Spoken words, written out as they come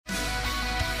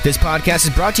This podcast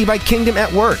is brought to you by Kingdom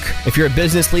at Work. If you're a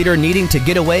business leader needing to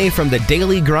get away from the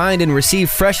daily grind and receive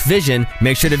fresh vision,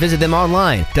 make sure to visit them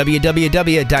online,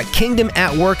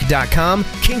 www.kingdomatwork.com,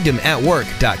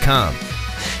 kingdomatwork.com.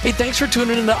 Hey, thanks for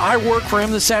tuning in to I Work for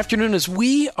Him this afternoon as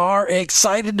we are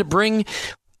excited to bring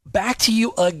back to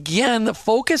you again the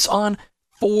focus on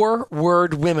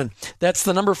 4-word women. That's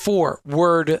the number 4,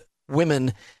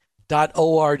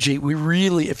 wordwomen.org. We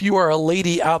really, if you are a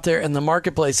lady out there in the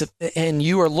marketplace and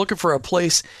you are looking for a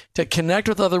place to connect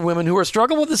with other women who are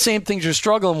struggling with the same things you're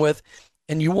struggling with,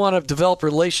 and you want to develop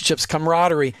relationships,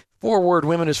 camaraderie, 4-word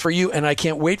women is for you. And I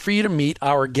can't wait for you to meet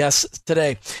our guests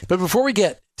today. But before we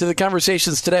get to the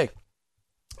conversations today,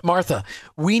 Martha,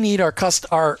 we need our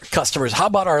customers. How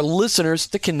about our listeners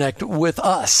to connect with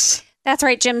us? That's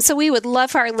right, Jim. So we would love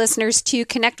for our listeners to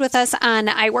connect with us on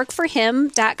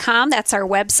iworkforhim.com. That's our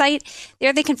website.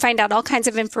 There they can find out all kinds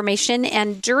of information.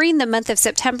 And during the month of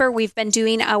September, we've been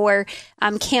doing our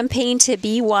campaign to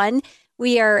be one.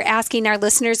 We are asking our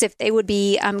listeners if they would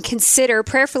be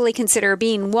prayerfully consider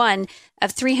being one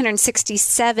of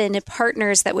 367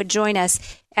 partners that would join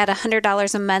us at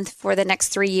 $100 a month for the next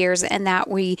 3 years. And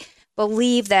that we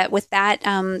believe that with that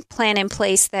plan in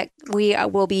place that we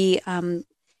will be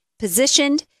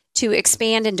positioned to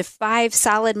expand into 5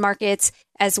 solid markets,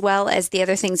 as well as the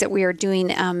other things that we are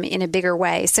doing in a bigger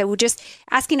way. So we're just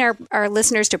asking our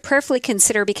listeners to prayerfully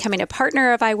consider becoming a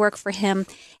partner of I Work for Him.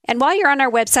 And while you're on our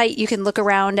website, you can look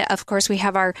around. Of course, we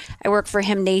have our I Work for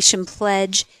Him Nation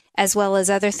Pledge, as well as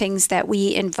other things that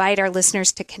we invite our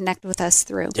listeners to connect with us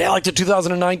through. Yeah, like the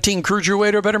 2019 Cruise Your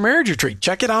Way to a Better Marriage Retreat.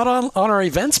 Check it out on our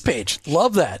events page.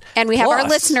 Love that. And we have our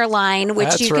listener line,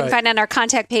 which you can right. find on our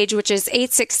contact page, which is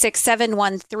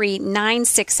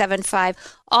 866-713-9675.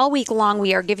 All week long,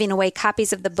 we are giving away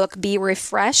copies of the book Be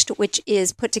Refreshed, which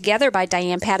is put together by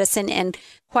Diane Pattison and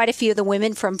quite a few of the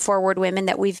women from 4-word women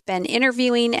that we've been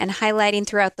interviewing and highlighting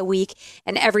throughout the week.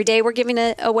 And every day we're giving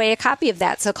away a copy of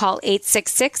that. So call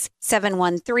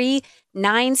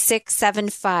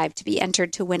 866-713-9675 to be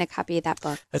entered to win a copy of that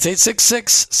book. That's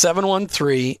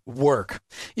 866-713-WORK.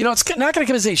 You know, it's not going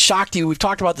to come as a shock to you. We've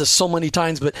talked about this so many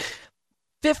times, but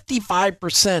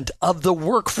 55% of the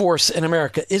workforce in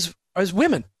America is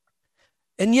women.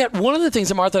 And yet one of the things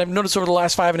that, Martha, I've noticed over the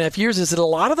last 5.5 years is that a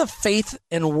lot of the faith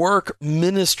and work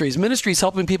ministries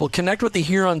helping people connect what they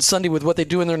hear on Sunday with what they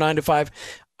do in their 9 to 5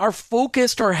 are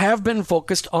focused or have been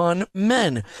focused on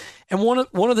men. And one of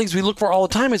the things we look for all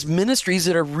the time is ministries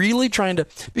that are really trying to,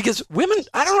 because women,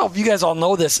 I don't know if you guys all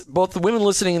know this, both the women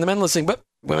listening and the men listening, but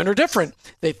women are different.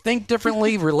 They think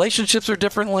differently. Relationships are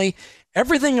differently.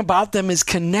 Everything about them is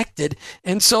connected.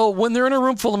 And so when they're in a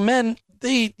room full of men,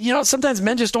 sometimes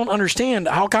men just don't understand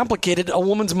how complicated a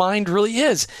woman's mind really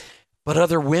is, but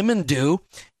other women do.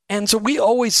 And so we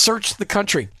always search the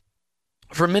country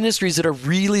for ministries that are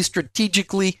really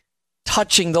strategically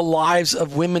touching the lives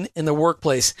of women in the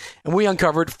workplace. And we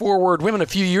uncovered 4-word women a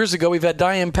few years ago. We've had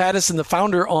Diane Pattison, the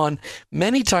founder, on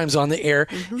many times on the air.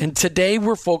 Mm-hmm. And today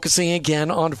we're focusing again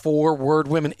on 4-word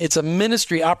women. It's a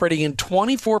ministry operating in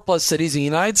 24 plus cities in the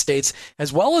United States,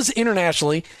 as well as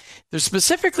internationally. They're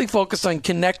specifically focused on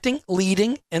connecting,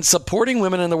 leading, and supporting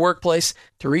women in the workplace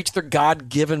to reach their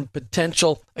God-given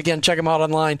potential. Again, check them out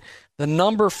online. The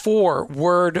number 4,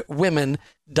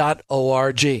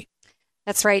 wordwomen.org.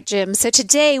 That's right, Jim. So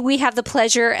today we have the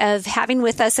pleasure of having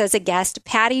with us as a guest,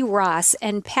 Patty Ross.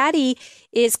 And Patty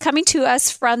is coming to us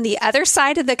from the other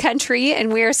side of the country,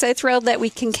 and we are so thrilled that we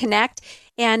can connect.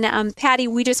 And Patty,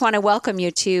 we just want to welcome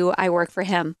you to I Work for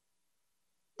Him.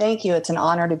 Thank you. It's an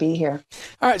honor to be here.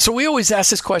 All right. So we always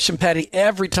ask this question, Patty,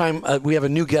 every time we have a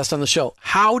new guest on the show.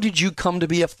 How did you come to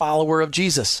be a follower of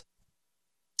Jesus?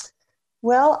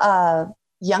 Well,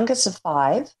 youngest of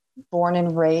 5, born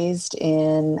and raised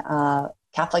in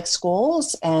Catholic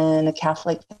schools and a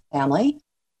Catholic family.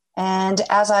 And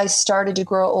as I started to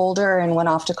grow older and went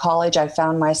off to college, I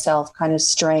found myself kind of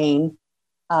straying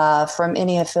from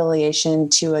any affiliation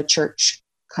to a church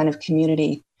kind of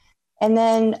community. And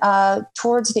then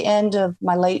towards the end of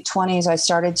my late 20s, I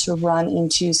started to run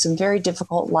into some very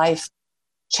difficult life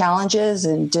challenges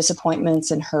and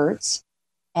disappointments and hurts.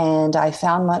 And I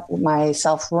found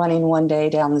myself running one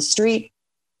day down the street,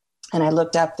 and I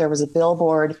looked up, there was a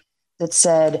billboard that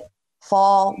said,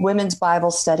 Fall Women's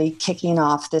Bible Study kicking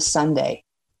off this Sunday.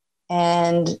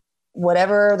 And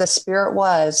whatever the spirit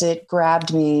was, it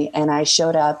grabbed me, and I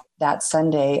showed up that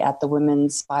Sunday at the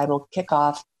Women's Bible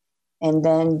Kickoff, and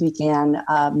then began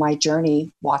my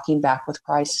journey walking back with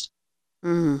Christ.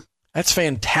 Mm. That's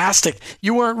fantastic.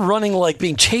 You weren't running like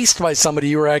being chased by somebody.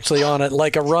 You were actually on it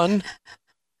like a run.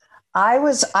 I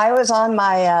was on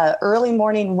my early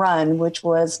morning run, which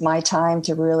was my time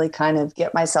to really kind of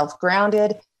get myself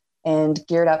grounded and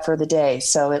geared up for the day.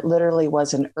 So it literally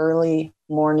was an early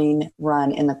morning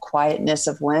run in the quietness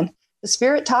of when the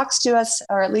Spirit talks to us,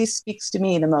 or at least speaks to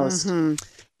me the most.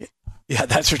 Mm-hmm. Yeah,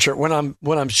 that's for sure. When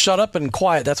I'm shut up and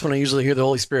quiet, that's when I usually hear the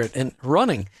Holy Spirit. And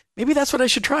running, maybe that's what I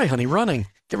should try, honey. Running,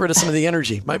 get rid of some of the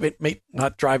energy. Might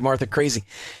not drive Martha crazy.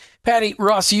 Patty,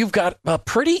 Ross, you've got a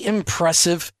pretty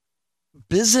impressive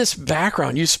business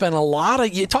background. You spent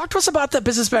you talk to us about that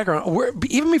business background.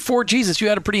 Even before Jesus, you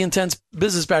had a pretty intense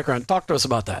business background. Talk to us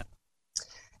about that.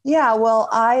 Yeah, well,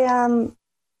 I am,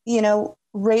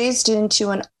 raised into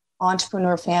an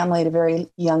entrepreneur family at a very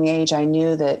young age. I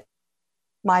knew that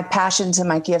my passions and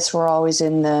my gifts were always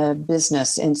in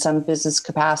some business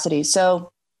capacity.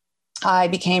 So I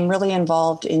became really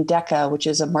involved in DECA, which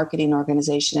is a marketing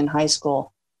organization in high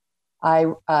school. I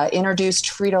introduced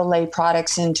Frito-Lay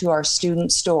products into our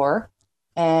student store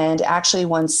and actually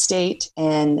won state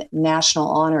and national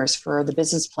honors for the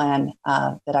business plan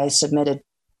that I submitted.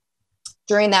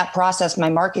 During that process, my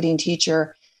marketing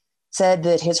teacher said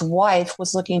that his wife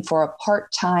was looking for a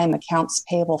part-time accounts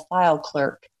payable file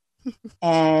clerk.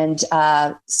 And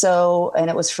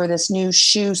it was for this new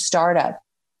shoe startup.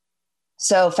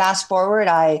 So fast forward,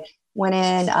 I went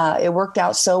in, it worked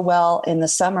out so well in the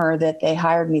summer that they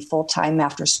hired me full-time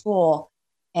after school.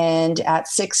 And at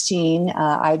 16,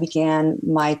 I began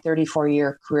my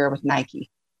 34-year career with Nike.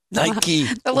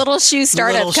 The little shoe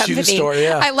startup company. Shoe store,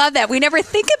 yeah. I love that. We never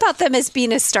think about them as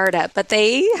being a startup, but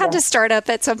they had to start up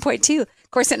at some point too.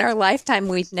 Of course, in our lifetime,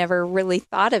 we've never really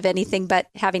thought of anything but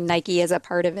having Nike as a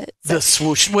part of it. So. The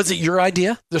swoosh. Was it your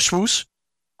idea? The swoosh?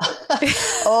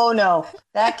 Oh, no.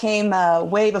 That came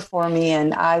way before me.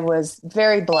 And I was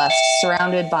very blessed,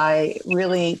 surrounded by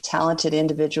really talented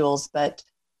individuals. But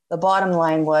the bottom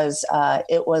line was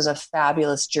it was a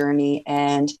fabulous journey.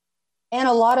 And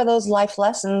a lot of those life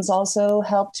lessons also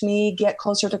helped me get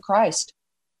closer to Christ.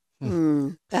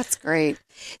 That's great.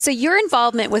 So your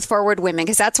involvement with Forward Women,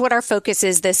 because that's what our focus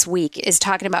is this week, is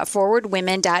talking about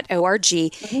forwardwomen.org.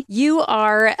 Mm-hmm. You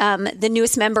are the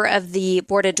newest member of the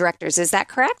board of directors. Is that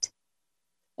correct?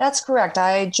 That's correct.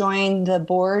 I joined the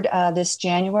board this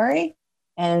January.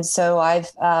 And so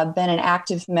I've been an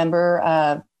active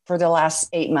member for the last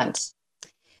 8 months.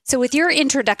 So with your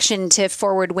introduction to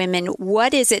Forward Women,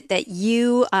 what is it that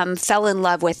you fell in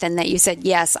love with and that you said,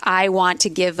 yes, I want to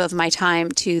give of my time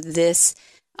to this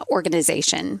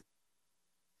organization?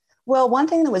 Well, one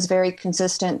thing that was very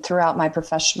consistent throughout my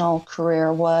professional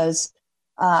career was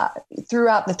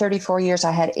throughout the 34 years,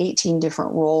 I had 18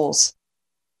 different roles.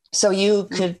 So you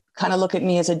could kind of look at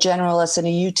me as a generalist and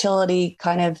a utility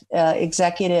kind of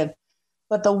executive.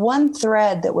 But the one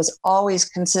thread that was always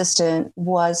consistent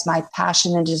was my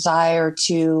passion and desire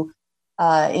to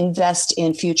invest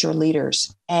in future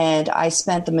leaders. And I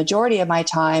spent the majority of my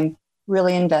time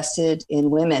really invested in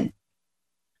women,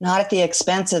 not at the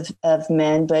expense of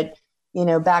men, but,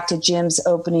 back to Jim's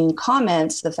opening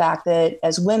comments, the fact that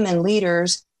as women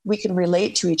leaders, we can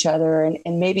relate to each other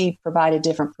and maybe provide a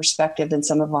different perspective than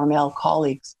some of our male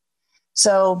colleagues.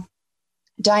 So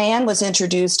Diane was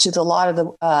introduced to a lot of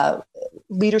the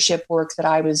leadership work that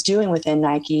I was doing within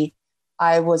Nike.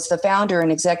 I was the founder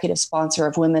and executive sponsor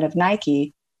of Women of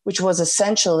Nike, which was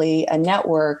essentially a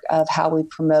network of how we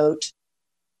promote,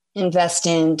 invest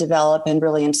in, develop, and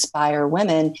really inspire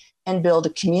women and build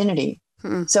a community.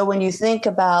 So when you think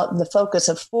about the focus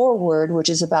of Forward, which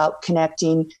is about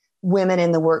connecting women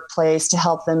in the workplace to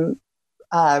help them,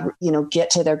 get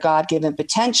to their God-given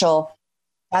potential,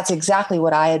 that's exactly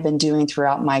what I had been doing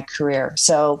throughout my career.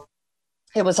 So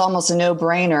it was almost a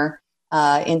no-brainer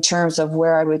in terms of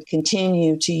where I would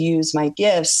continue to use my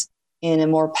gifts in a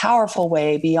more powerful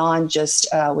way beyond just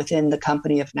within the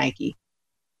company of Nike.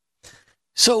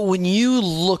 So when you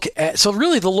look at,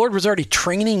 really the Lord was already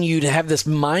training you to have this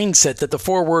mindset that the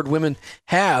Forward Women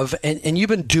have, and you've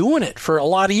been doing it for a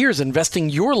lot of years, investing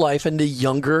your life into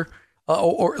younger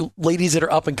or ladies that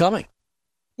are up and coming.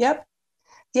 Yep.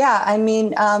 Yeah. I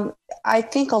mean, I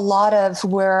think a lot of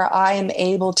where I am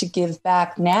able to give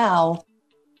back now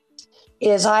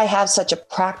is I have such a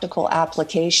practical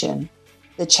application,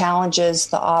 the challenges,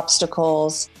 the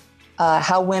obstacles,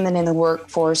 how women in the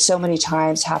workforce so many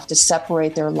times have to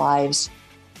separate their lives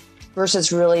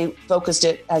versus really focused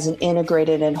it as an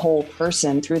integrated and whole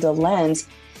person through the lens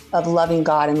of loving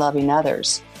God and loving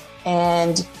others.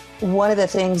 And one of the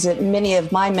things that many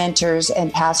of my mentors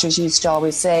and pastors used to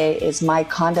always say is my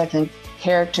conduct and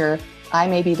character I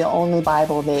may be the only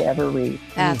Bible they ever read.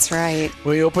 That's right.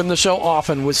 We open the show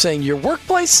often with saying your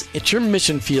workplace, it's your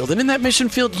mission field. And in that mission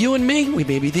field, you and me, we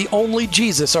may be the only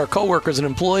Jesus our coworkers and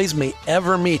employees may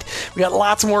ever meet. We got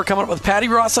lots more coming up with Patty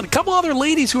Ross and a couple other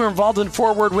ladies who are involved in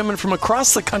Forward Women from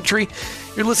across the country.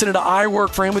 You're listening to I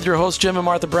Work for Him with your host, Jim and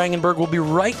Martha Brangenberg. We'll be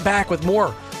right back with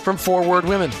more from Forward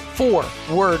Women,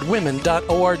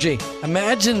 forwardwomen.org.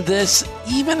 Imagine this,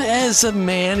 even as a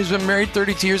man who's been married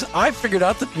 32 years, I've figured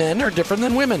out that men are different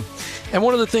than women. And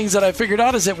one of the things that I figured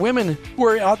out is that women who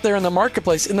are out there in the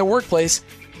marketplace, in the workplace,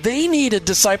 they need a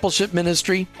discipleship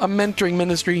ministry, a mentoring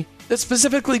ministry that's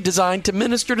specifically designed to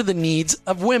minister to the needs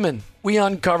of women. We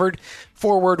uncovered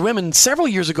Forward Women several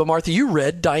years ago. Martha, you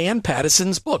read Diane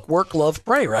Pattison's book, Work, Love,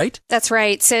 Pray, right? That's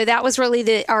right. So that was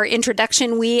really our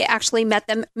introduction. We actually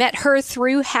met her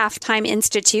through Halftime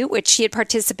Institute, which she had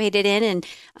participated in, and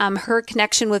her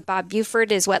connection with Bob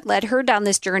Buford is what led her down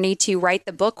this journey to write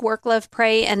the book, Work, Love,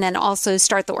 Pray, and then also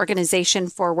start the organization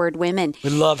Forward Women. We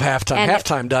love Halftime,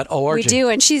 halftime.org. We do,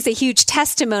 and she's a huge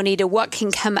testimony to what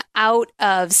can come out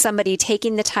of somebody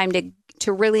taking the time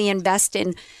to really invest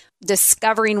in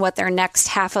discovering what their next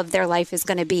half of their life is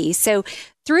going to be. So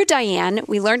through Diane,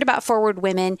 we learned about Forward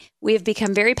Women. We have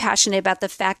become very passionate about the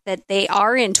fact that they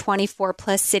are in 24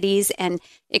 plus cities and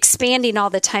expanding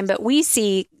all the time, but we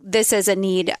see this as a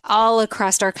need all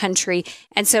across our country.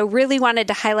 And so really wanted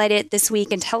to highlight it this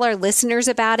week and tell our listeners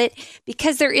about it,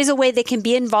 because there is a way they can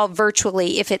be involved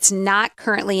virtually if it's not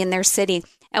currently in their city.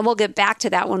 And we'll get back to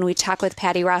that when we talk with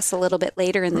Patty Ross a little bit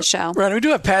later in the show. Right. We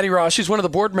do have Patty Ross. She's one of the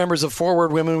board members of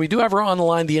Forward Women. We do have her on the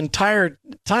line the entire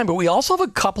time, but we also have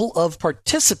a couple of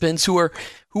participants who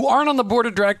aren't on the board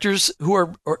of directors, who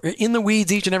are in the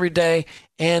weeds each and every day.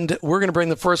 And we're going to bring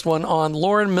the first one on.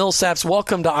 Lauren Millsaps,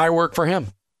 welcome to I Work for Him.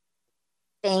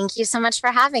 Thank you so much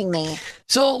for having me.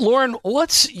 So, Lauren,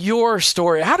 what's your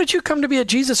story? How did you come to be a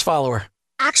Jesus follower?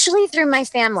 Actually, through my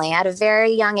family at a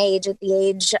very young age, at the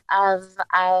age of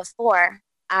 4,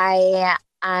 I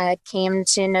came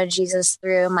to know Jesus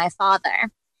through my father.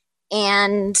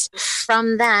 And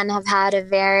from then have had a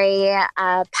very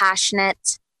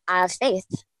passionate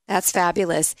faith. That's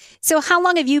fabulous. So how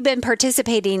long have you been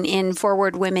participating in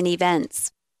Forward Women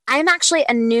events? I'm actually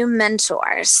a new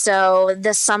mentor. So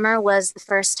this summer was the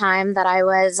first time that I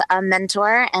was a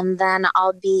mentor, and then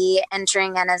I'll be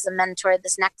entering in as a mentor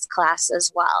this next class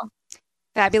as well.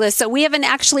 Fabulous. So we haven't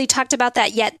actually talked about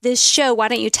that yet this show. Why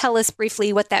don't you tell us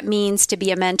briefly what that means to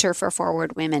be a mentor for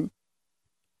Forward Women?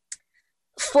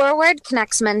 Forward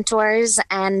connects mentors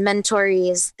and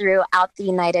mentorees throughout the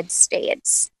United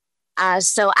States.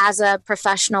 So as a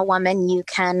professional woman, you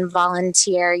can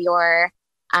volunteer your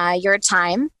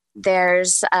time.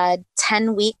 There's a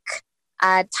 10-week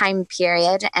time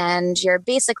period, and you're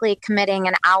basically committing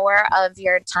an hour of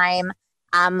your time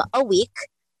a week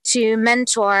to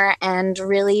mentor and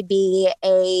really be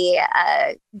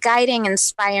a guiding,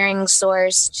 inspiring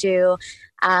source to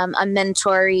a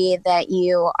mentoree that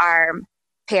you are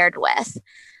paired with.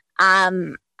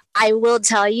 I will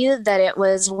tell you that it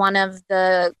was one of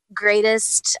the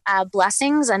greatest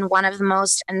blessings and one of the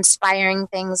most inspiring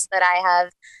things that I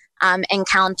have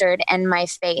encountered in my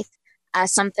faith,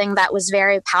 something that was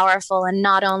very powerful. And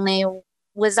not only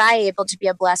was I able to be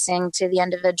a blessing to the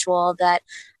individual that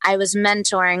I was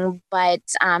mentoring, but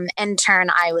in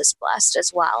turn, I was blessed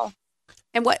as well.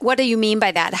 And what do you mean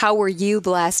by that? How were you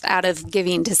blessed out of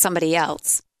giving to somebody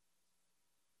else?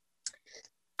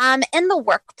 In the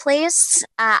workplace,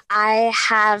 I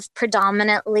have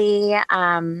predominantly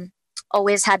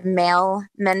always had male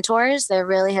mentors. There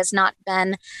really has not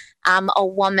been a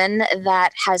woman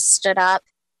that has stood up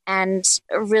and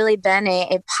really been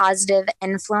a positive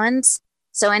influence.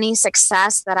 So any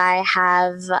success that I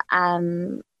have,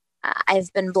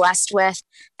 I've been blessed with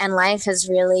in life has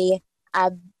really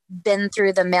been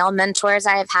through the male mentors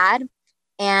I have had.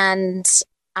 And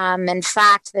in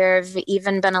fact, there have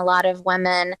even been a lot of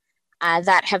women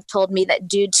that have told me that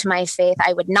due to my faith,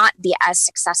 I would not be as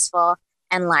successful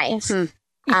in life.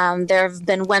 There have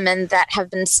been women that have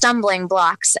been stumbling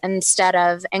blocks instead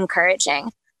of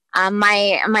encouraging.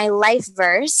 My life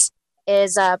verse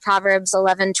is Proverbs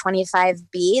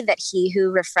 11:25b, that he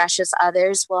who refreshes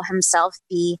others will himself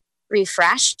be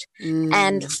refreshed.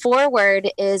 And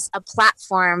Forward is a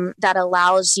platform that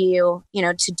allows you,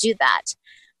 to do that.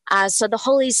 So the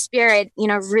Holy Spirit,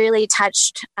 really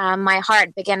touched my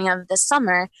heart beginning of the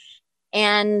summer,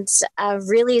 and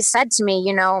really said to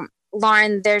me,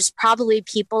 Lauren, there's probably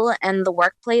people in the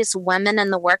workplace, women in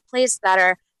the workplace that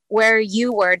are where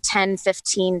you were 10,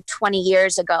 15, 20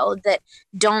 years ago, that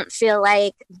don't feel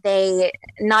like they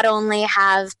not only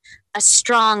have a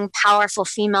strong, powerful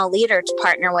female leader to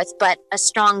partner with, but a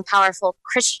strong, powerful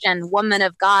Christian woman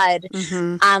of God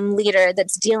leader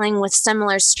that's dealing with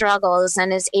similar struggles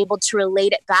and is able to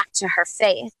relate it back to her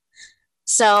faith.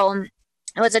 So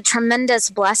it was a tremendous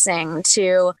blessing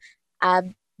to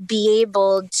be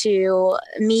able to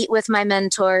meet with my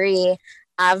mentoree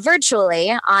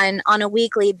virtually on a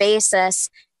weekly basis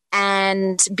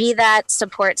and be that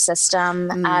support system,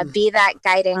 be that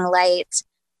guiding light,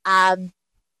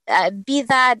 be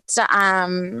that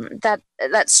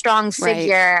that strong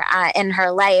figure in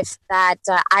her life that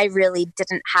I really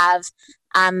didn't have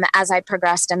as I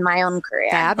progressed in my own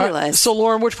career. Fabulous. So,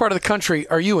 Lauren, which part of the country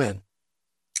are you in?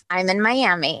 I'm in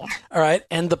Miami. All right.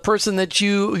 And the person that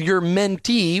your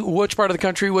mentee, which part of the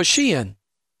country was she in?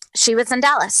 She was in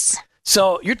Dallas.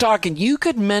 So you're talking, you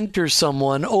could mentor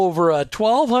someone over a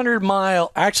 1,200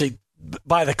 mile, actually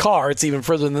by the car, it's even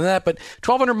further than that, but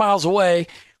 1,200 miles away,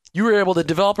 you were able to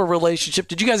develop a relationship.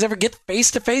 Did you guys ever get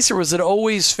face-to-face, or was it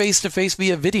always face-to-face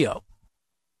via video?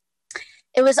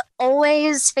 It was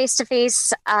always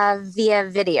face-to-face via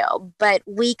video, but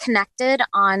we connected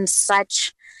on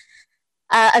such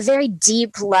a very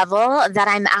deep level that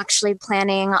I'm actually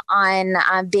planning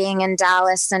on being in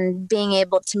Dallas and being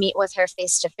able to meet with her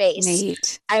face-to-face.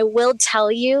 Neat. I will tell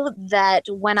you that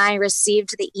when I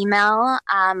received the email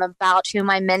about who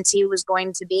my mentee was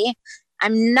going to be,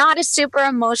 I'm not a super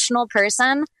emotional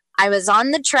person. I was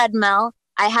on the treadmill.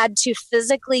 I had to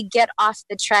physically get off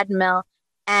the treadmill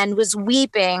and was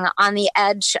weeping on the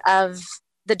edge of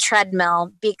the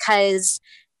treadmill because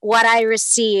what I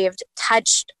received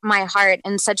touched my heart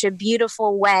in such a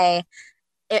beautiful way.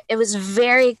 It was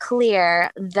very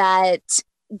clear that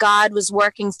God was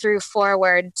working through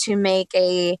forward to make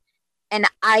an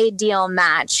ideal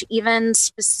match. Even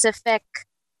specific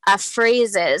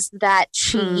phrases that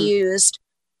she used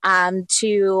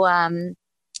to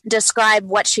describe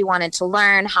what she wanted to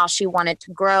learn, how she wanted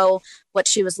to grow, what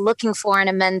she was looking for in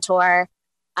a mentor,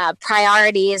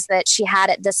 priorities that she had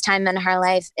at this time in her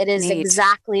life. It is Neat.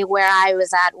 exactly where I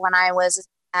was at when I was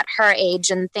at her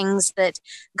age, and things that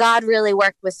God really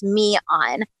worked with me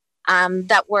on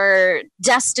that were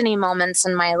destiny moments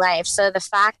in my life. So the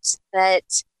fact that,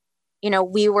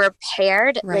 we were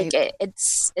paired, Right. like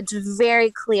it's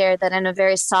very clear that in a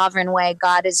very sovereign way,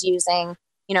 God is using,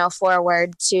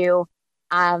 forward to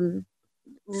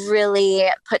really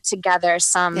put together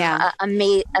some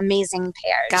amazing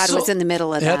pairs. God was in the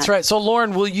middle of that. That's right. So,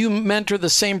 Lauren, will you mentor the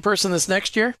same person this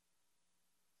next year?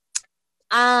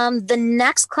 The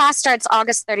next class starts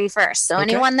August 31st. So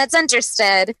anyone that's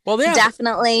interested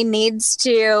definitely needs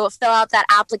to fill out that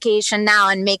application now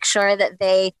and make sure that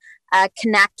they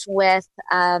connect with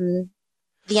the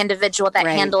individual that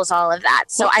handles all of that.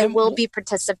 So I will be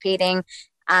participating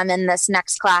in this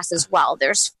next class as well.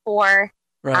 There's 4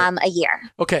 a year.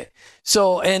 Okay.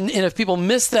 So, and if people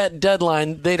miss that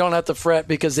deadline, they don't have to fret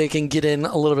because they can get in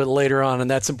a little bit later on. And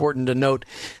that's important to note.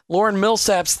 Lauren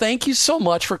Millsaps, thank you so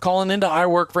much for calling into I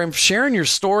Work For Him, sharing your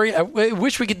story. I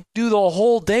wish we could do the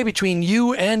whole day between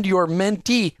you and your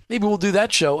mentee. Maybe we'll do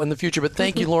that show in the future, but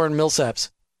thank you, Lauren Millsaps.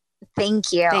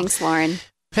 Thank you. Thanks, Lauren.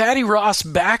 Patty Ross,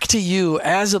 back to you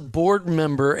as a board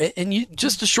member, and you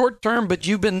just a short term, but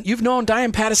you've known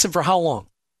Diane Pattison for how long?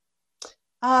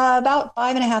 About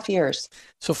 5.5 years.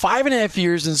 So 5.5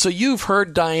 years. And so you've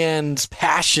heard Diane's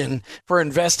passion for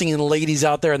investing in ladies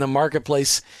out there in the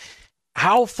marketplace.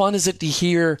 How fun is it to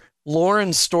hear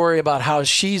Lauren's story about how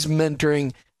she's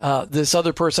mentoring this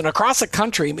other person across the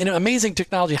country? Amazing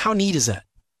technology. How neat is that?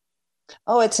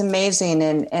 Oh, it's amazing.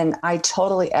 And I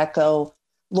totally echo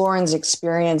Lauren's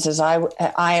experiences.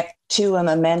 I too am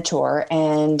a mentor,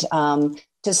 and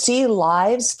to see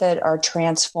lives that are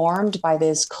transformed by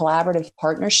this collaborative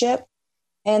partnership.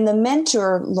 And the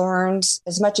mentor learns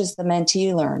as much as the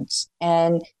mentee learns.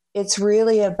 And it's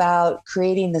really about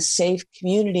creating the safe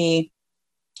community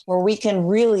where we can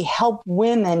really help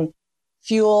women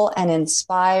fuel and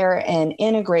inspire and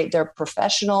integrate their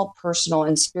professional, personal,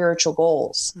 and spiritual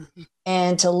goals. Mm-hmm.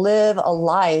 And to live a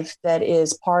life that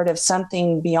is part of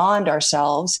something beyond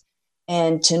ourselves.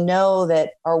 And to know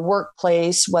that our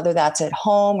workplace, whether that's at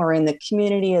home or in the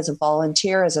community as a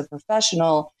volunteer, as a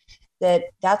professional,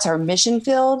 that's our mission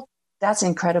field, that's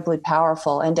incredibly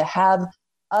powerful. And to have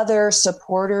other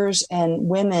supporters and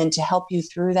women to help you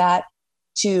through that,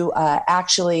 to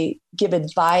actually give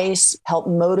advice, help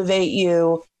motivate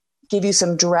you, give you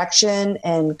some direction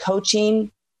and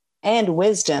coaching and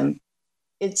wisdom,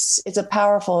 it's a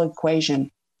powerful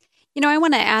equation. I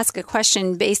want to ask a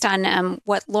question based on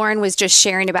what Lauren was just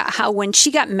sharing about how when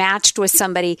she got matched with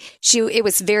somebody, it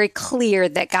was very clear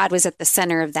that God was at the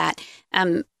center of that.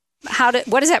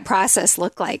 What does that process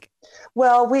look like?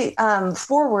 Well, we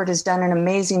Forward has done an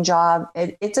amazing job.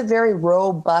 It's a very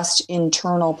robust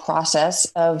internal process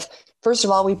of, first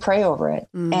of all, we pray over it.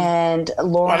 And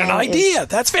Lauren, what an idea!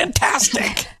 That's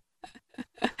fantastic.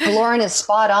 Lauren is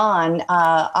spot on.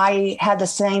 I had the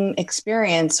same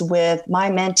experience with my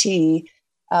mentee.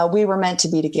 We were meant to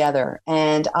be together,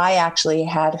 and I actually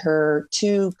had her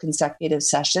 2 consecutive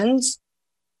sessions.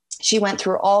 She went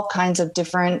through all kinds of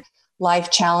different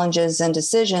life challenges and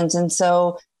decisions, and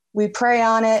so we pray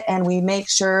on it, and we make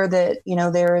sure that, you know,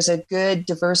 there is a good,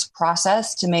 diverse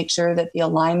process to make sure that the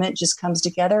alignment just comes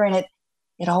together, and it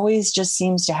always just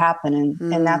seems to happen,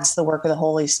 and that's the work of the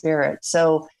Holy Spirit.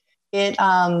 So it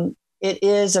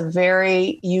is a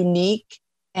very unique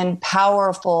and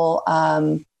powerful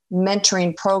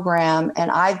mentoring program,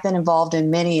 and I've been involved in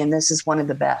many, and this is one of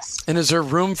the best. And is there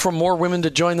room for more women to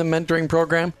join the mentoring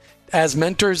program as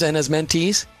mentors and as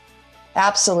mentees?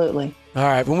 Absolutely. All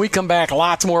right. When we come back,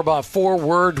 lots more about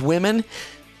 4Word Women.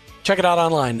 Check it out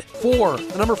online. 4,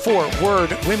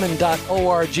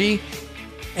 wordwomen.org.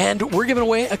 And we're giving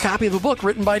away a copy of a book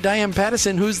written by Diane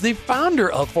Pattison, who's the founder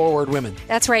of 4Word Women.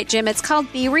 That's right, Jim. It's called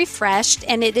Be Refreshed,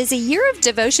 and it is a year of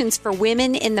devotions for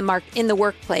women in the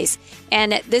workplace.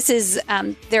 And this is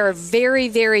there are very,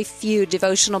 very few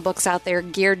devotional books out there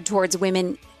geared towards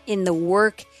women in the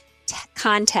work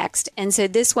context. And so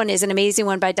this one is an amazing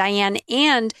one by Diane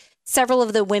and several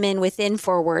of the women within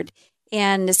Forward.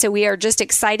 And so we are just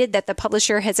excited that the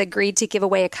publisher has agreed to give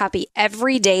away a copy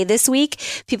every day this week.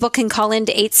 People can call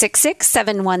into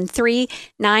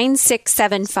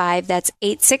 866-713-9675. That's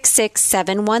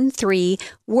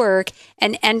 866-713-WORK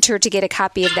and enter to get a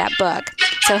copy of that book.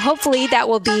 So hopefully that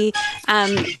will be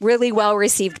really well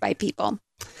received by people.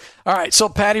 All right. So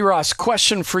Patty Ross,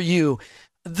 question for you.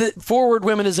 The 4Word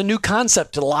Women is a new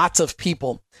concept to lots of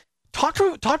people. Talk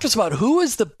to us about who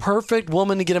is the perfect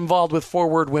woman to get involved with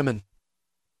 4Word Women.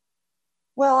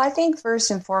 Well, I think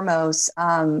first and foremost,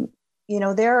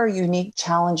 there are unique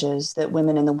challenges that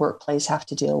women in the workplace have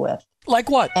to deal with. Like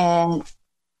what? And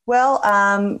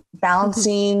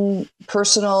balancing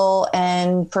personal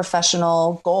and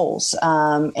professional goals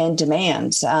and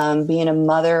demands, being a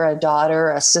mother, a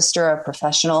daughter, a sister, a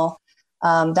professional.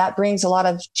 That brings a lot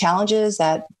of challenges.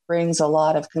 That brings a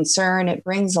lot of concern. It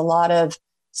brings a lot of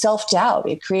self-doubt.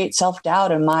 It creates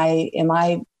self-doubt. Am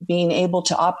I being able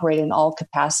to operate in all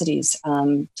capacities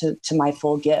to my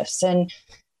full gifts? And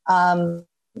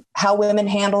how women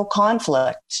handle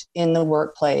conflict in the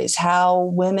workplace,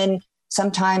 how women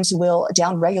sometimes will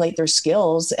downregulate their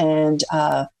skills and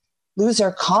lose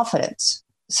their confidence.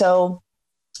 So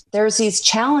there's these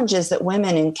challenges that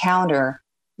women encounter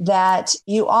that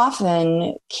you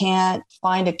often can't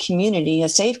find a community, a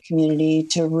safe community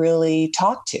to really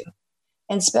talk to.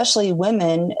 And especially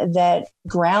women that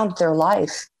ground their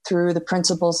life through the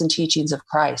principles and teachings of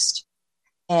Christ.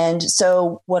 And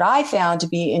so what I found to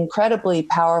be incredibly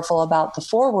powerful about the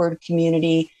 4Word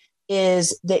community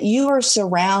is that you are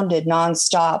surrounded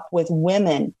nonstop with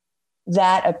women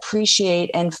that appreciate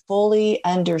and fully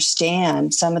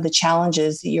understand some of the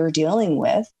challenges that you're dealing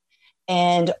with.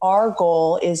 And our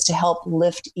goal is to help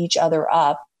lift each other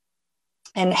up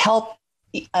and help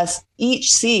us each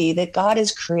see that God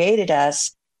has created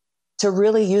us to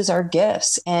really use our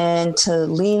gifts and to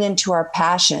lean into our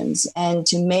passions and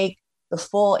to make the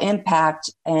full impact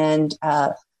and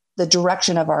the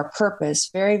direction of our purpose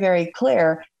very, very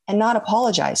clear and not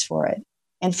apologize for it.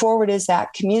 And 4Word is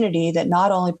that community that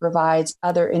not only provides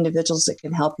other individuals that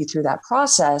can help you through that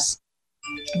process,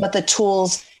 but the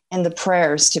tools and the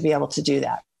prayers to be able to do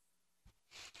that.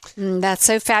 That's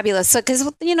so fabulous. So,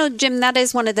 because, Jim, that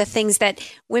is one of the things that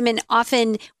women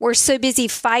often, we're so busy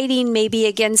fighting maybe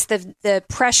against the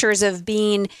pressures of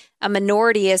being a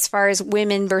minority as far as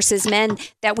women versus men,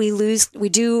 that we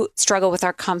do struggle with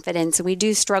our confidence. And we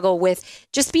do struggle with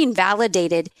just being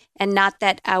validated, and not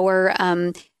that our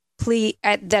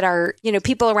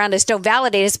people around us don't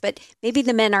validate us, but maybe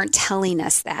the men aren't telling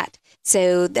us that.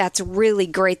 So that's really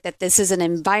great that this is an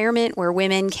environment where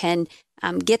women can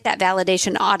get that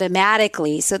validation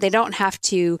automatically, so they don't have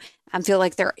to feel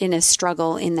like they're in a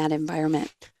struggle in that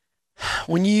environment.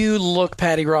 When you look,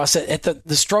 Patty Ross, at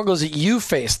the struggles that you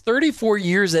faced, 34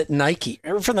 years at Nike,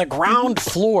 from the ground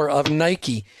floor of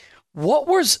Nike, what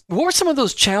were some of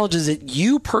those challenges that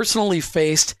you personally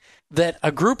faced that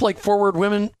a group like 4Word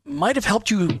Women might have helped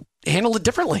you handle it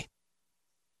differently?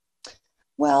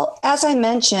 Well, as I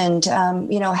mentioned,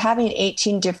 having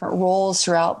 18 different roles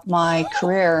throughout my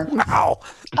career. Wow.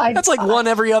 That's like one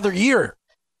every other year.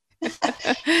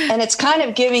 And it's kind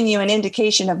of giving you an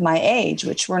indication of my age,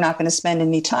 which we're not going to spend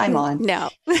any time on.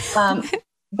 No.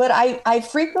 But I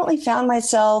frequently found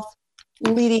myself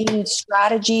leading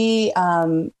strategy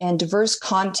and diverse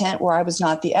content where I was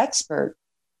not the expert.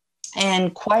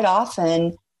 And quite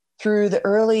often through the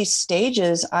early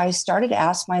stages, I started to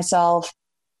ask myself,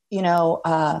 did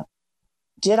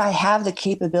I have the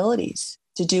capabilities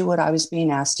to do what I was being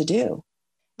asked to do?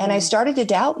 And I started to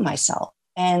doubt myself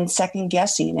and second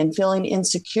guessing and feeling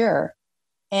insecure.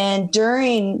 And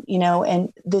during,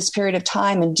 and this period of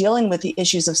time and dealing with the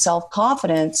issues of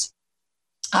self-confidence,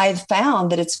 I've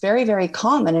found that it's very, very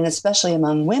common, and especially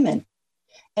among women.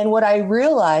 And what I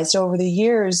realized over the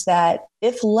years that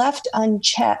if left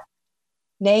unchecked,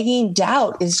 nagging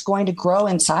doubt is going to grow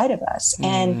inside of us.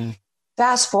 And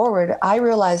fast forward, I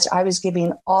realized I was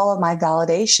giving all of my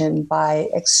validation by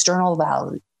external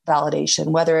validation,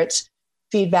 whether it's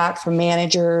feedback from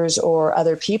managers or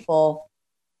other people.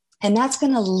 And that's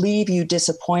going to leave you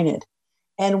disappointed.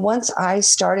 And once I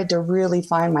started to really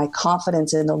find my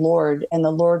confidence in the Lord and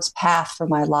the Lord's path for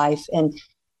my life and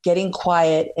getting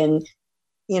quiet and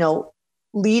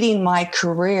leading my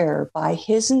career by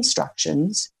his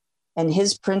instructions and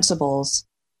his principles,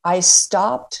 I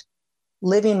stopped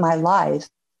living my life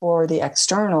for the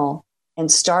external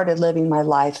and started living my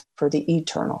life for the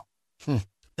eternal.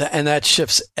 And that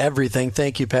shifts everything.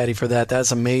 Thank you, Patty, for that.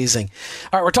 That's amazing.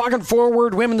 All right, we're talking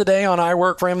Forward Women today on I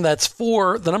Work For Him. That's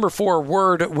the number 4,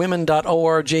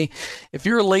 wordwomen.org. If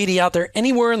you're a lady out there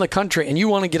anywhere in the country and you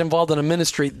want to get involved in a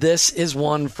ministry, this is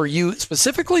one for you,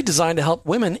 specifically designed to help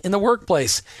women in the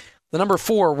workplace. The number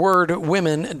 4,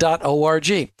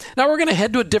 wordwomen.org. Now we're going to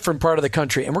head to a different part of the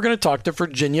country, and we're going to talk to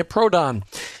Virginia Prodan.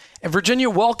 And Virginia,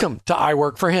 welcome to I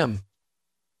Work For Him.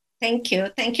 Thank you.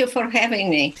 Thank you for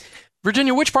having me.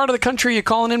 Virginia, which part of the country are you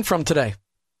calling in from today?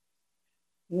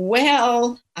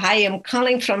 Well, I am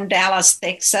calling from Dallas,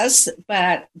 Texas,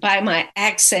 but by my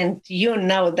accent, you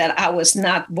know that I was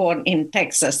not born in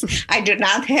Texas. I do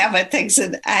not have a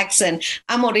Texan accent.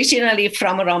 I'm originally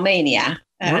from Romania,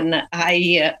 and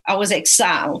I was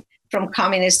exiled from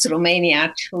communist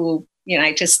Romania to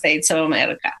United States of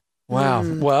America. Wow.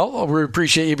 Well, we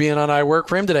appreciate you being on I Work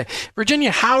For Him today.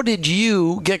 Virginia, how did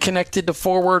you get connected to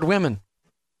Forward Women?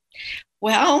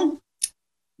 Well,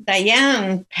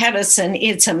 Diane Patterson,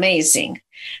 it's amazing.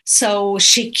 So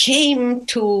she came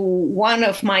to one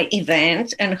of my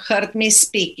events and heard me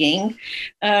speaking,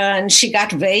 and she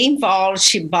got very involved.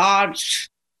 She bought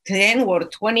 10 or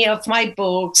 20 of my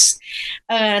books.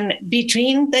 And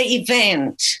between the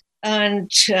event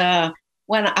and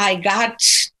when I got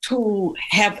to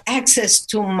have access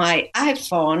to my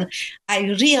iPhone,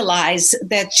 I realized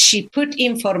that she put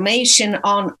information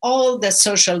on all the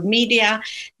social media,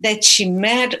 that she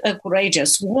met a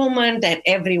courageous woman, that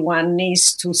everyone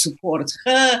needs to support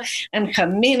her and her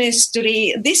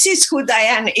ministry. This is who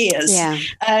Diane is. Yeah.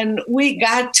 And we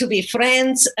got to be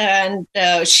friends, and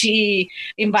she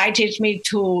invited me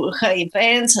to her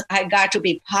events. I got to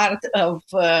be part of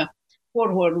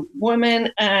Forward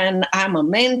Women, and I'm a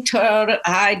mentor.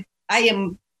 I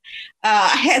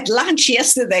had lunch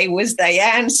yesterday with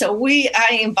Diane, so we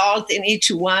are involved in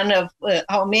each one of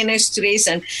our ministries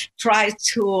and try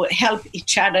to help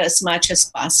each other as much as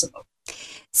possible.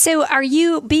 So are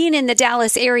you, being in the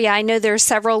Dallas area, I know there are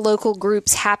several local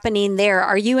groups happening there.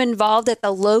 Are you involved at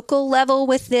the local level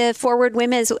with the Forward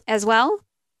Women as well?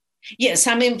 Yes,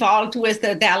 I'm involved with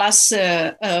the Dallas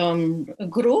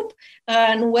group.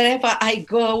 And wherever I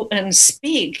go and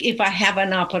speak, if I have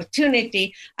an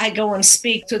opportunity, I go and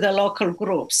speak to the local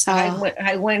groups.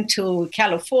 I went to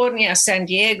California, San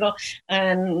Diego,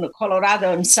 and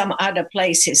Colorado, and some other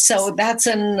places. So that's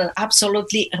an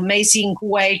absolutely amazing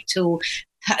way to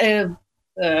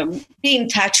be in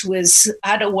touch with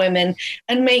other women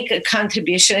and make a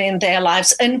contribution in their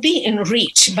lives and be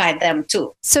enriched by them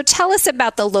too. So tell us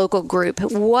about the local group.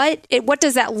 What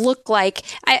does that look like?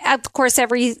 Of course,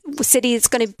 every city is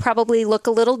going to probably look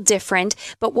a little different,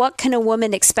 but what can a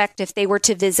woman expect if they were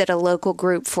to visit a local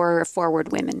group for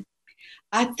Forward Women?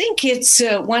 I think it's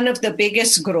one of the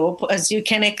biggest group, as you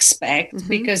can expect,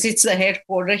 because it's the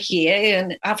headquarters here.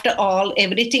 And after all,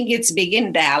 everything is big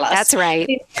in Dallas. That's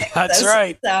right. That's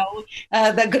right. So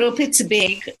the group is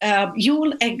big.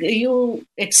 You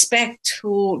expect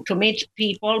to meet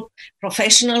people,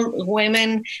 professional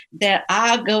women that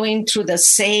are going through the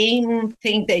same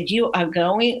thing that you are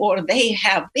going, or they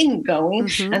have been going,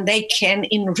 and they can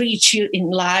enrich you in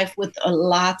life with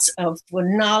lots of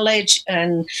knowledge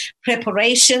and preparation,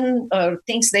 or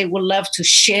things they would love to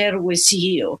share with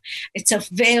you. It's a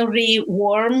very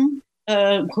warm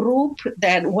group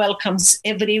that welcomes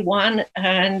everyone,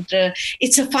 and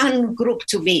it's a fun group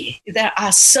to be. There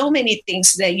are so many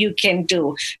things that you can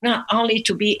do, not only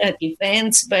to be at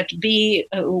events, but be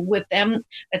with them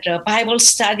at a Bible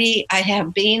study. I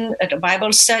have been at a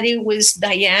Bible study with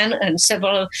Diane and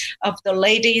several of the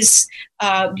ladies.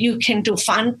 You can do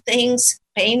fun things,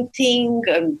 painting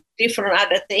and different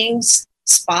other things,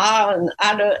 spa and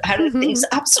other things.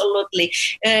 Absolutely.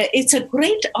 It's a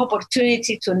great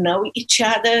opportunity to know each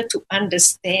other, to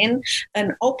understand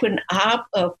and open up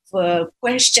of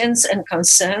questions and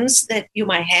concerns that you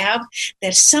might have,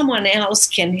 that someone else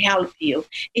can help you.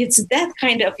 It's that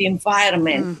kind of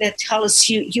environment that tells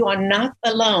you you are not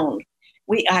alone.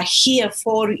 We are here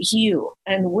for you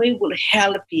and we will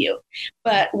help you,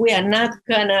 but we are not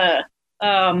gonna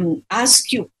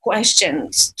ask you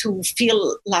questions to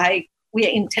feel like we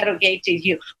interrogated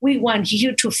you. We want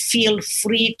you to feel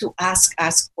free to ask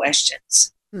us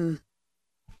questions.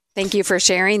 Thank you for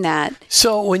sharing that.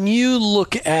 So when you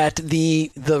look at the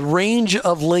range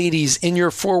of ladies in your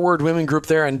Forward Women group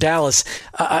there in Dallas,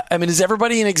 I mean, is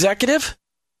everybody an executive?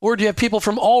 Or do you have people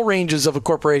from all ranges of a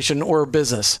corporation or a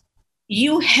business?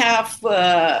 You have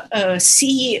a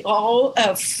CEO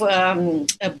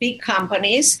of big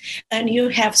companies, and you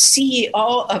have CEO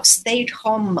of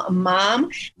stay-at-home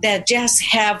mom that just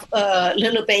have a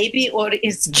little baby or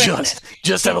is pregnant.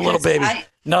 Just have a little baby.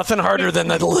 Nothing harder than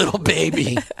that little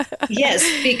baby. Yes,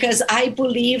 because I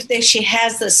believe that she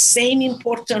has the same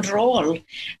important role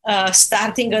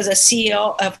starting as a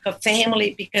CEO of her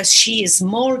family, because she is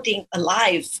molding a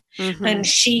life and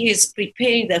she is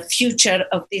preparing the future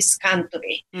of this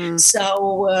country.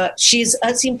 So she's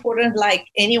as important like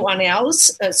anyone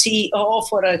else, a CEO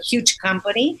for a huge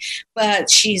company, but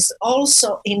she's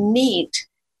also in need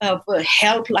of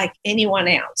help like anyone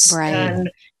else. Right.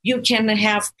 And you can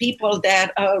have people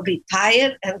that are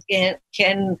retired and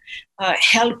can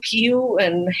help you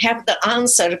and have the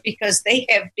answer because they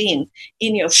have been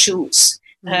in your shoes.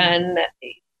 And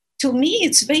to me,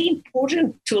 it's very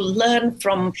important to learn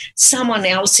from someone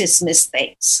else's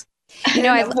mistakes. You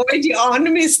know, avoid your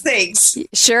own mistakes.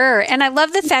 Sure. And I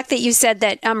love the fact that you said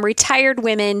that retired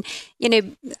women, you know,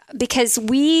 because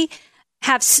we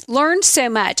have learned so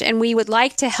much and we would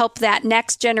like to help that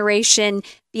next generation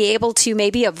be able to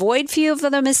maybe avoid few of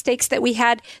the mistakes that we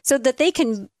had so that they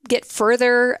can get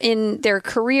further in their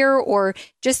career or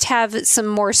just have some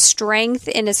more strength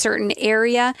in a certain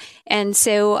area. And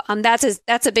so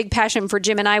that's a big passion for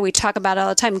Jim and I. We talk about it all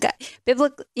the time.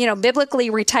 Biblically,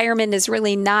 retirement is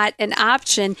really not an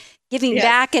option. Giving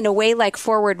back in a way like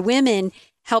Forward Women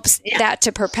helps that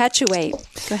to perpetuate.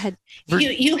 Go ahead.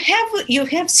 You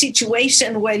have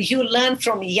situation where you learn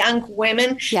from young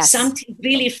women something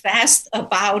really fast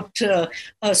about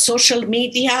social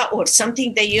media or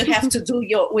something that you have to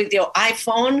do with your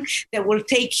iPhone that will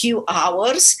take you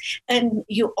hours, and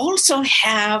you also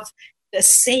have the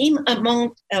same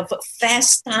amount of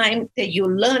fast time that you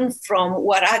learn from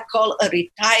what I call a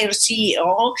retired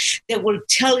CEO that will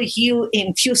tell you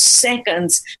in few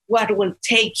seconds what will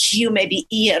take you maybe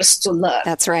years to learn.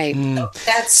 That's right. So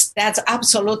that's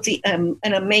absolutely an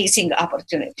amazing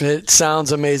opportunity. It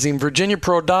sounds amazing. Virginia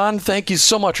Prodan, thank you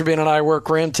so much for being on iWork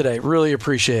Ram today. Really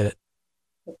appreciate it.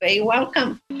 You're very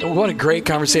welcome. What a great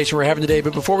conversation we're having today.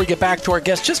 But before we get back to our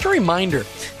guest, just a reminder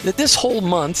that this whole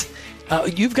month,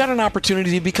 you've got an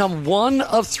opportunity to become one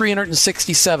of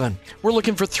 367. We're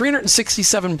looking for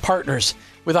 367 partners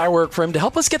with iWork for Him to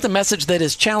help us get the message that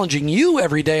is challenging you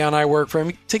every day on iWork for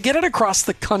Him to get it across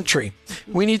the country.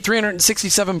 We need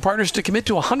 367 partners to commit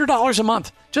to $100 a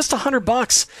month, just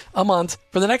 $100 a month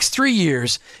for the next 3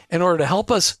 years in order to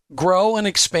help us grow and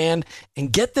expand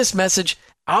and get this message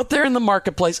out there in the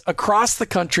marketplace across the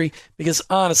country. Because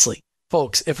honestly,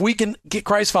 folks, if we can get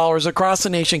Christ followers across the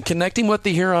nation connecting what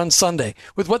they hear on Sunday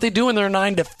with what they do in their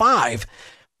 9 to 5,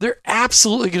 they're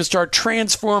absolutely going to start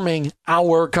transforming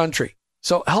our country.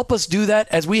 So help us do that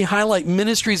as we highlight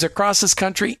ministries across this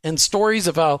country and stories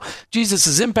of how Jesus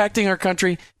is impacting our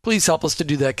country. Please help us to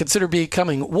do that. Consider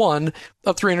becoming one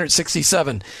of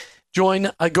 367. Go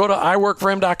to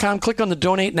iWorkForHim.com, click on the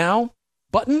Donate Now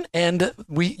button, and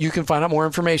you can find out more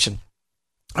information.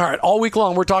 All right, all week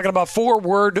long, we're talking about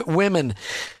Forward Women.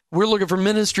 We're looking for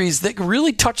ministries that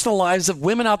really touch the lives of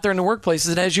women out there in the workplaces.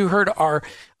 And as you heard,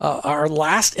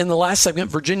 in the last segment,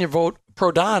 Virginia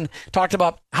Prodan talked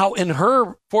about how in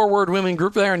her Forward Women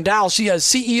group there in Dallas, she has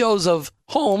CEOs of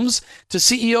homes to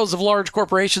CEOs of large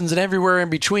corporations and everywhere in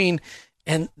between.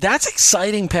 And that's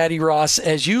exciting, Patty Ross,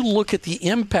 as you look at the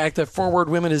impact that Forward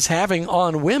Women is having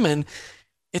on women.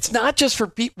 It's not just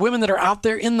for women that are out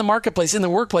there in the marketplace, in the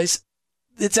workplace.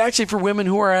 it's actually for women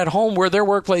who are at home where their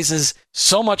workplace is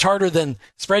so much harder than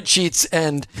spreadsheets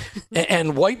and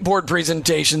whiteboard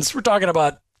presentations. We're talking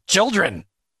about children.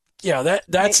 Yeah,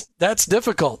 that's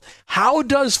difficult. How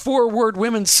does Forward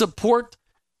Women support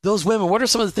those women? What are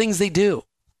some of the things they do?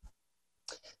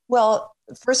 Well,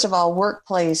 first of all,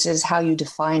 workplace is how you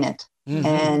define it. Mm-hmm.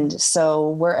 And so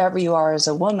wherever you are as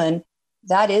a woman,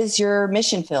 that is your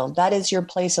mission field. That is your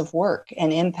place of work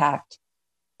and impact.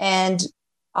 And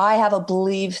I have a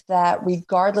belief that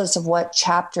regardless of what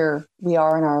chapter we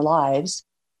are in our lives,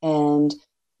 and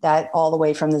that all the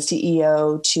way from the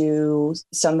CEO to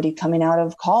somebody coming out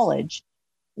of college,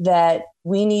 that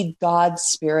we need God's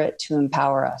spirit to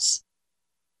empower us.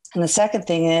 And the second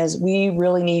thing is we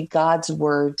really need God's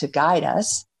word to guide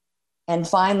us. And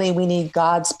finally, we need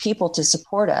God's people to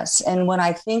support us. And when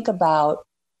I think about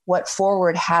what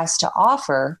Forward has to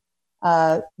offer,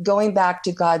 going back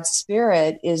to God's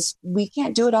spirit is we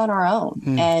can't do it on our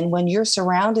own. And when you're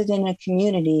surrounded in a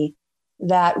community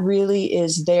that really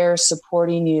is there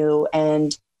supporting you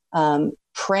and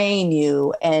praying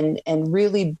you and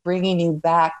really bringing you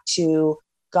back to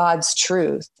God's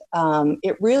truth,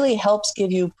 it really helps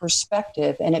give you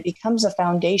perspective, and it becomes a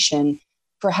foundation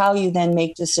for how you then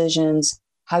make decisions,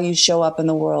 how you show up in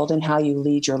the world, and how you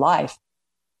lead your life.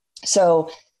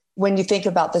 So when you think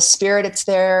about the spirit, it's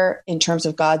there in terms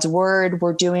of God's word.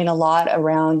 We're doing a lot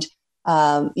around,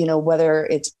 whether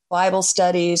it's Bible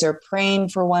studies or praying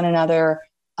for one another.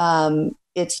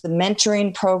 It's the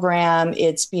mentoring program.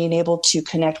 It's being able to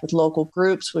connect with local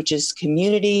groups, which is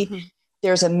community. Mm-hmm.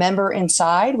 There's a member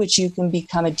inside, which you can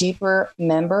become a deeper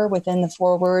member within the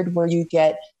Forward, where you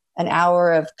get an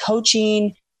hour of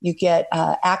coaching, you get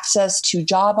access to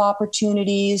job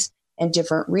opportunities and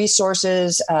different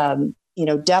resources.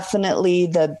 Definitely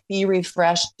the Be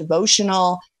Refreshed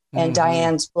devotional and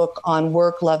Diane's book on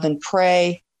work, love, and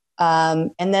pray.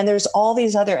 And then there's all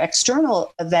these other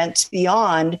external events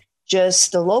beyond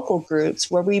just the local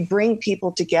groups where we bring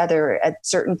people together at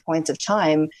certain points of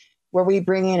time, where we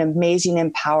bring in amazing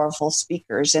and powerful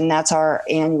speakers. And that's our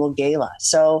annual gala.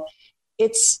 So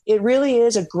it really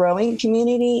is a growing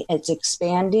community. It's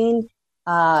expanding.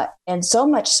 And so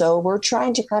much so, we're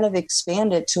trying to kind of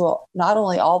expand it to not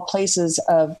only all places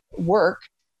of work,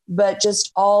 but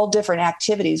just all different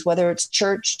activities, whether it's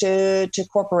church to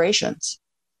corporations.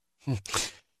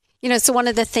 So one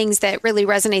of the things that really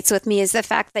resonates with me is the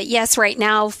fact that, yes, right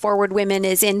now, Forward Women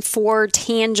is in 4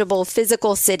 tangible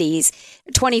physical cities,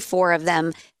 24 of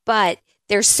them, but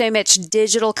there's so much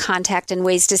digital contact and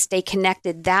ways to stay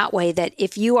connected that way that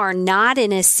if you are not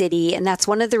in a city, and that's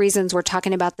one of the reasons we're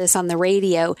talking about this on the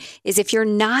radio, is if you're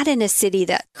not in a city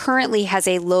that currently has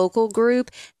a local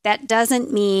group, that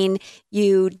doesn't mean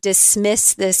you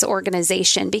dismiss this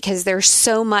organization, because there's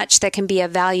so much that can be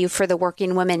of value for the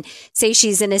working woman. Say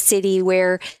she's in a city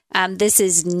where this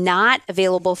is not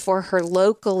available for her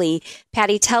locally.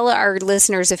 Patty, tell our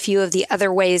listeners a few of the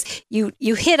other ways. You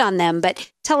hit on them,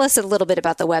 but tell us a little bit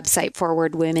about the website,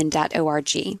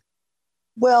 forwardwomen.org.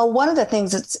 Well, one of the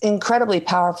things that's incredibly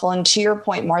powerful, and to your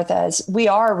point, Martha, is we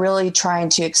are really trying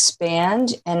to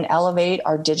expand and elevate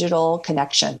our digital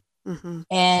connection. Mm-hmm.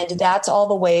 And that's all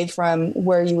the way from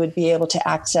where you would be able to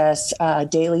access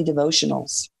daily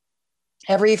devotionals.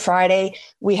 Every Friday,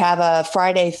 we have a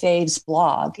Friday Faves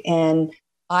blog, and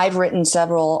I've written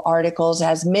several articles,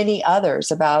 as many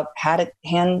others, about how to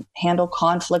handle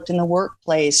conflict in the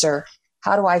workplace, or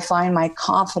how do I find my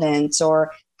confidence,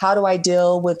 or how do I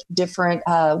deal with different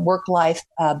work-life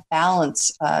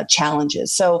balance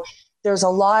challenges. So there's a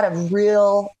lot of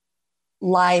real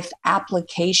life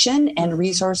application and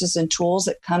resources and tools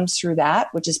that comes through that,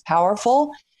 which is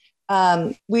powerful.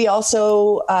 We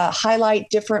also highlight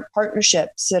different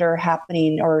partnerships that are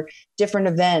happening, or different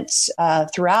events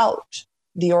throughout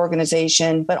the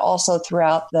organization, but also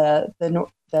throughout the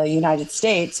United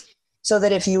States, so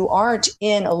that if you aren't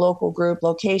in a local group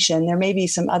location, there may be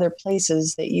some other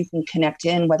places that you can connect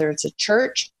in, whether it's a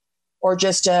church or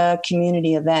just a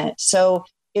community event. So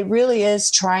it really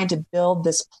is trying to build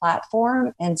this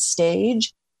platform and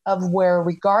stage of where,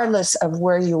 regardless of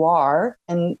where you are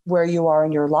and where you are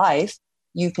in your life,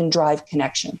 you can drive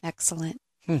connection. Excellent.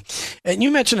 And you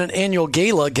mentioned an annual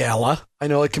gala. I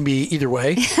know it can be either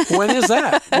way. When is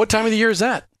that? What time of the year is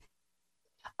that?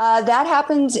 That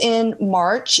happens in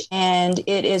March, and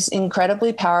it is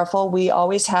incredibly powerful. We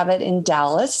always have it in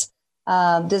Dallas.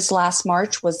 This last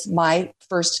March was my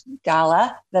first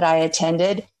gala that I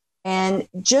attended. And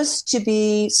just to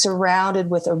be surrounded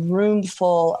with a room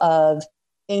full of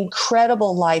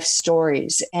incredible life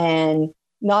stories, and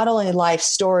not only life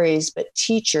stories, but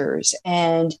teachers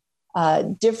and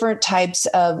different types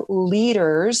of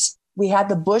leaders we had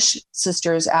the Bush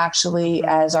sisters actually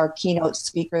as our keynote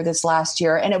speaker this last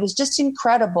year. And it was just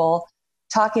incredible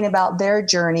talking about their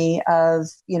journey of,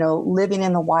 living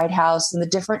in the White House and the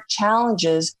different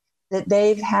challenges that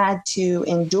they've had to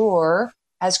endure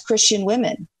as Christian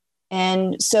women.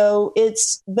 And so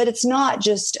it's not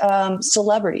just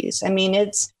celebrities. I mean,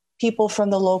 it's people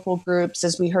from the local groups,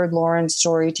 as we heard Lauren's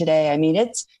story today. I mean,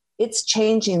 it's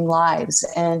changing lives.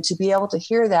 And to be able to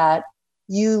hear that,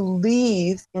 you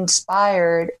leave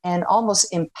inspired and almost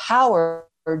empowered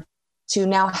to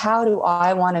now, how do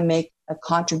I want to make a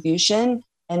contribution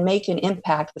and make an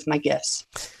impact with my gifts?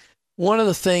 One of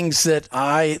the things that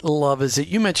I love is that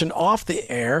you mentioned off the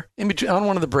air, in between, on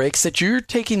one of the breaks, that you're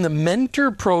taking the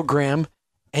mentor program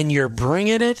and you're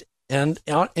bringing it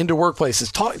into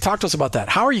workplaces. Talk to us about that.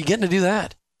 How are you getting to do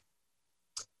that?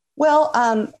 Well,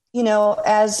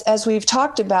 as we've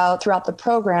talked about throughout the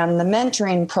program, the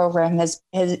mentoring program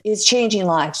is changing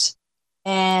lives.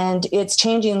 And it's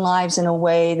changing lives in a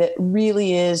way that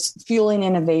really is fueling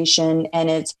innovation,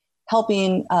 and it's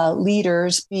helping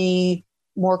leaders be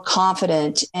more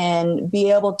confident and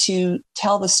be able to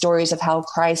tell the stories of how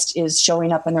Christ is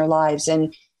showing up in their lives.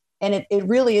 And it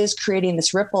really is creating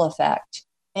this ripple effect.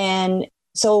 And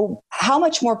so how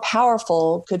much more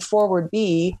powerful could Forward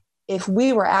be if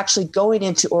we were actually going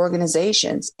into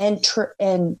organizations and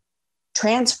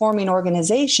transforming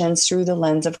organizations through the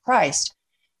lens of Christ?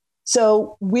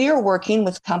 So we're working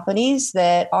with companies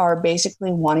that are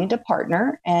basically wanting to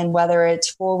partner, and whether it's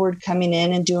Forward coming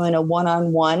in and doing a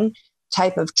one-on-one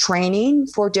type of training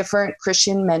for different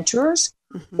Christian mentors,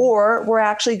 or we're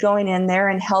actually going in there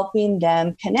and helping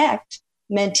them connect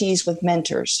mentees with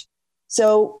mentors.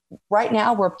 So right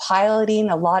now we're piloting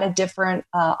a lot of different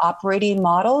operating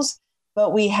models,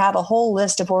 but we have a whole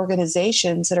list of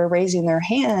organizations that are raising their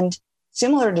hand,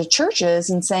 similar to churches,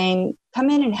 and saying, come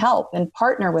in and help and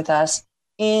partner with us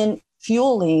in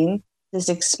fueling this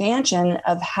expansion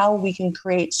of how we can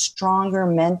create stronger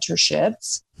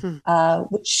mentorships,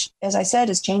 which, as I said,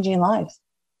 is changing lives.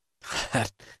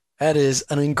 That is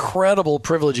an incredible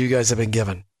privilege you guys have been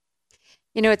given.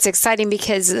 It's exciting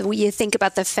because you think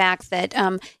about the fact that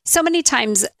so many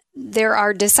times there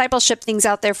are discipleship things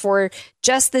out there for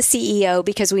just the CEO,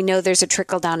 because we know there's a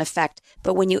trickle-down effect.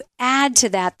 But when you add to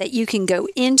that you can go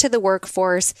into the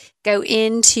workforce, go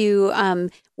into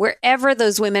wherever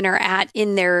those women are at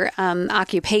in their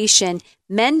occupation,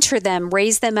 mentor them,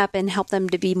 raise them up, and help them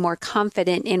to be more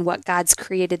confident in what God's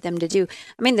created them to do.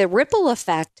 I mean, the ripple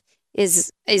effect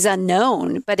is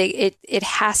unknown, but it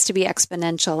has to be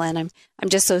exponential, and I'm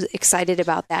just so excited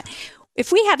about that.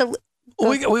 If we had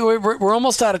we're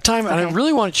almost out of time, and I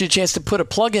really wanted you a chance to put a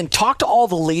plug in. Talk to all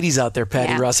the ladies out there,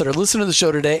 Patty Ross, that are listening to the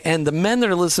show today, and the men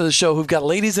that are listening to the show who've got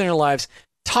ladies in their lives.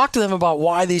 Talk to them about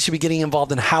why they should be getting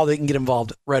involved and how they can get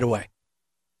involved right away.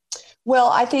 Well,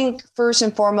 I think first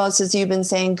and foremost, as you've been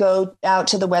saying, go out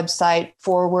to the website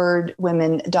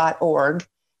forwardwomen.org.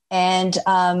 And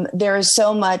there is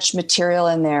so much material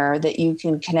in there that you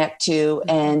can connect to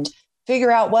and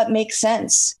figure out what makes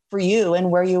sense for you and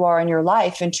where you are in your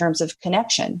life in terms of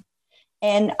connection.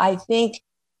 And I think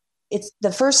it's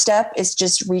the first step is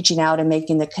just reaching out and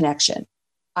making the connection.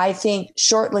 I think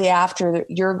shortly after,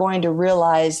 you're going to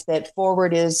realize that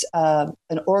Forward is an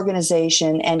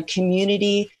organization and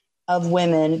community of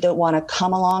women that want to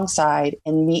come alongside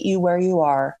and meet you where you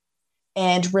are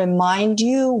and remind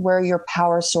you where your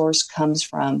power source comes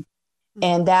from.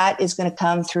 And that is going to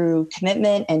come through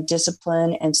commitment and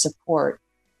discipline and support.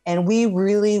 And we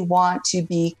really want to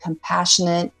be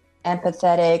compassionate,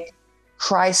 empathetic,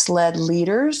 Christ-led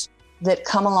leaders that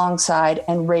come alongside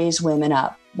and raise women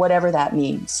up, whatever that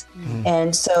means.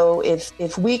 And so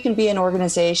if we can be an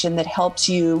organization that helps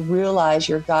you realize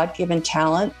your God-given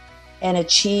talent and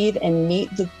achieve and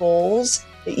meet the goals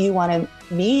that you want to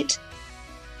meet,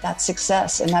 that's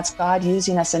success, and that's God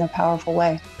using us in a powerful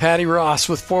way. Patty Ross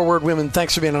with Forward Women,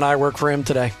 thanks for being on I Work for Him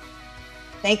today.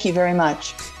 Thank you very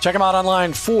much. Check them out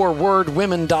online,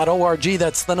 forwardwomen.org.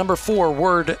 That's the number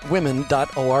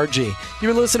 4wordwomen.org. You've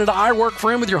been listening to I Work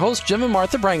for Him with your hosts, Jim and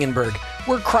Martha Brangenberg.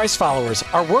 We're Christ followers.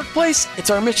 Our workplace,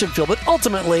 it's our mission field, but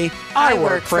ultimately, I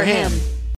work for Him.